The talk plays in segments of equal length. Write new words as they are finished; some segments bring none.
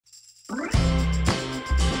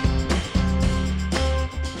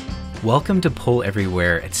Welcome to Poll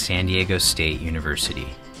Everywhere at San Diego State University.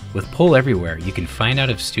 With Poll Everywhere, you can find out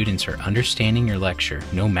if students are understanding your lecture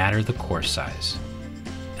no matter the course size.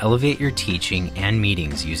 Elevate your teaching and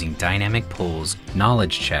meetings using dynamic polls,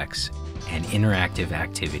 knowledge checks, and interactive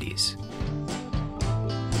activities.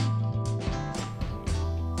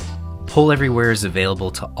 Poll Everywhere is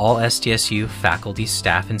available to all SDSU faculty,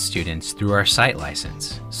 staff, and students through our site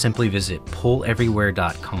license. Simply visit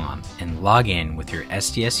polleverywhere.com and log in with your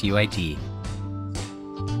SDSU ID.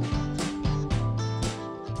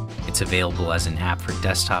 It's available as an app for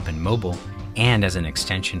desktop and mobile, and as an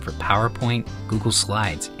extension for PowerPoint, Google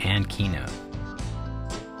Slides, and Keynote.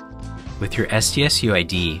 With your SDSU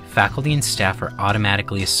ID, faculty and staff are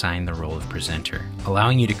automatically assigned the role of presenter,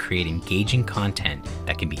 allowing you to create engaging content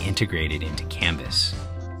that can be integrated into Canvas.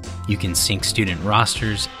 You can sync student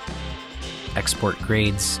rosters, export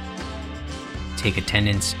grades, take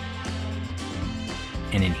attendance,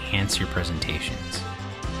 and enhance your presentations.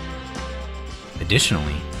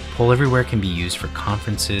 Additionally, Poll Everywhere can be used for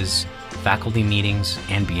conferences, faculty meetings,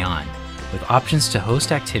 and beyond, with options to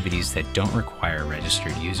host activities that don't require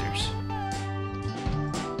registered users.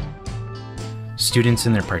 Students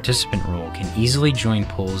in their participant role can easily join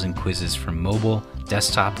polls and quizzes from mobile,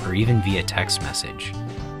 desktop, or even via text message.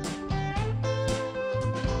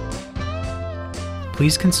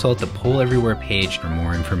 Please consult the Poll Everywhere page for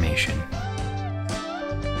more information.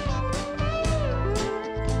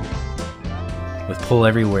 With Poll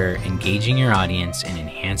Everywhere, engaging your audience and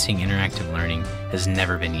enhancing interactive learning has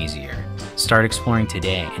never been easier. Start exploring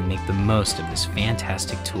today and make the most of this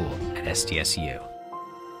fantastic tool at SDSU.